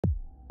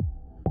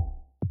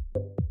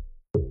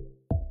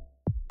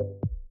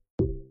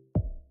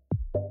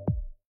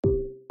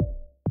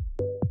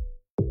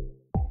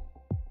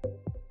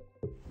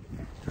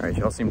All right,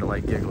 y'all seem to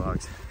like gig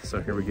logs, so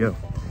here we go.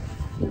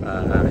 You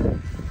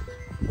can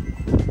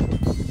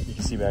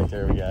see back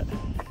there we got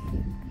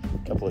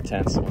a couple of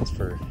tents. One's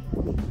for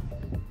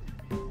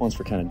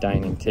kind of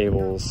dining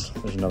tables.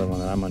 There's another one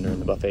that I'm under,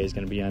 and the buffet is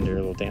going to be under, a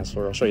little dance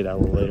floor. I'll show you that a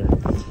little later.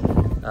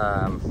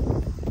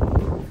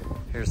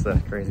 Here's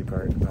the crazy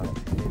part about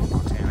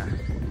Montana.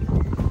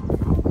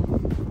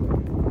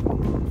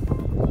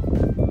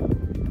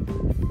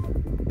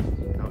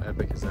 How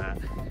epic is that?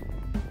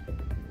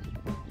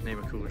 Name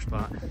a cooler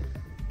spot.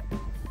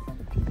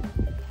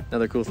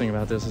 Another cool thing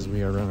about this is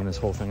we are running this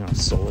whole thing on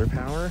solar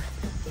power.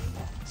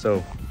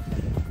 So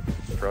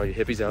for all you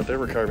hippies out there,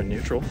 we're carbon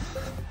neutral.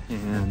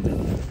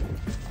 And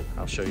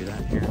I'll show you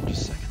that here in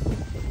just a second.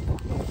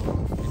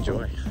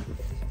 Enjoy.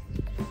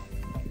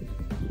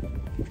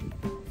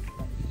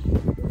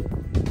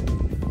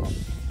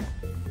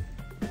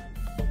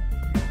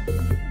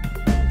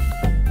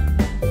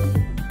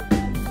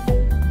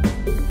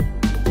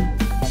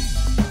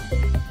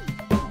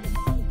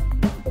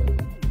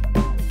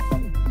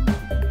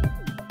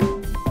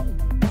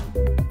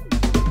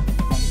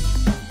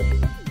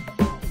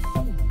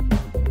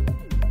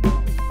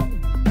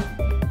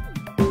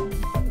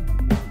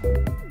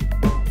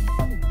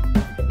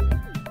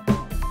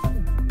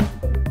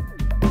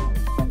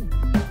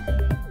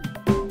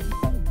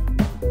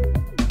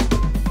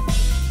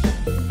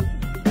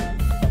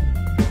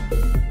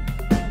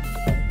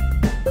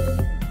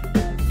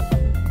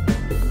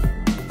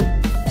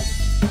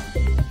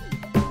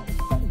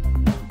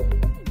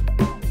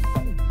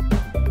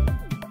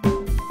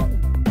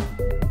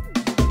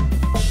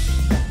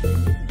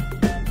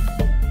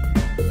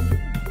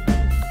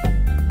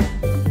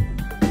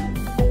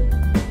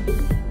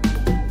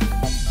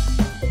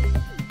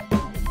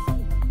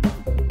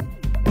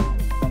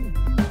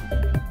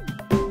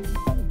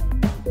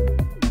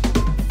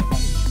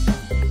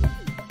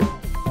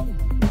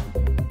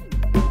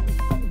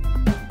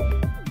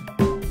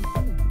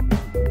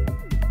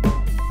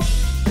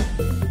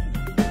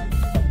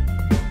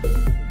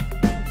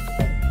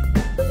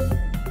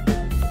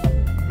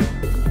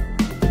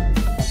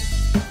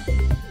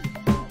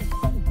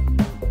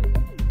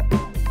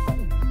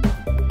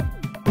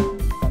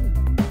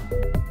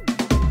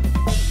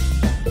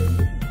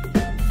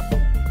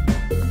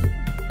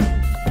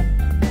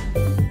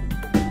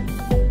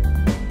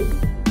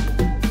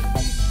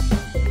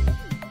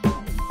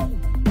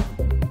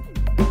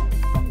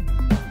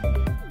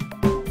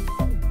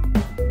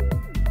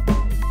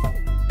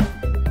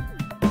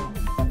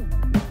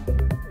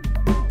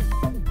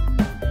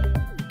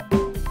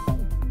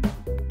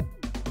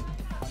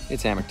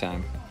 It's hammock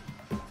time.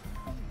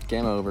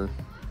 Game over.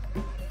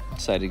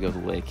 Decided to go to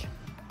the lake.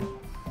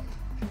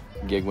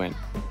 Gig went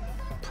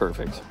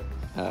perfect.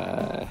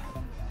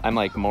 I'm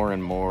like more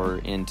and more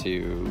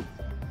into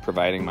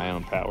providing my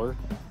own power.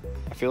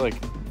 I feel like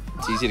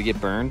it's easy to get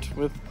burned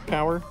with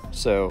power.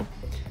 So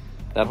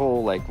that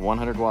whole like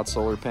 100 watt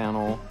solar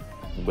panel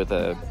with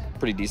a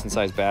pretty decent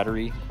sized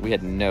battery, we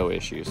had no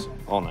issues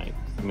all night.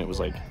 I mean, it was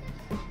like,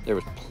 there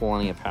was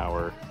plenty of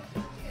power.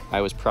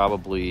 I was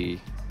probably,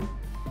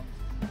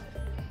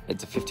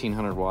 it's a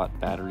 1500 watt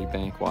battery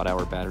bank, watt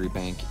hour battery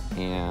bank,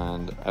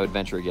 and I would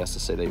venture a guess to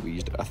say that we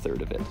used a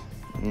third of it.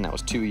 And that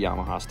was 2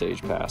 Yamaha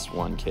STAGEPAS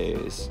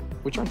 1Ks,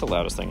 which aren't the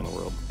loudest thing in the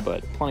world,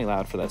 but plenty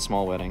loud for that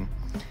small wedding.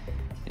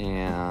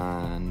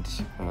 And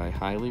I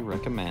highly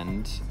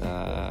recommend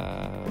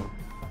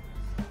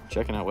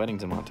checking out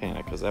weddings in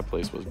Montana, because that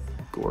place was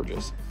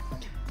gorgeous.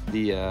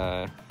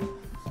 The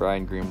bride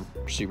and groom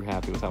were super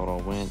happy with how it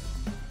all went.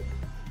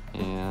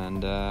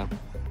 And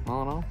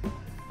all in all,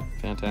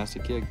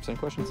 fantastic gig. Same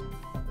questions?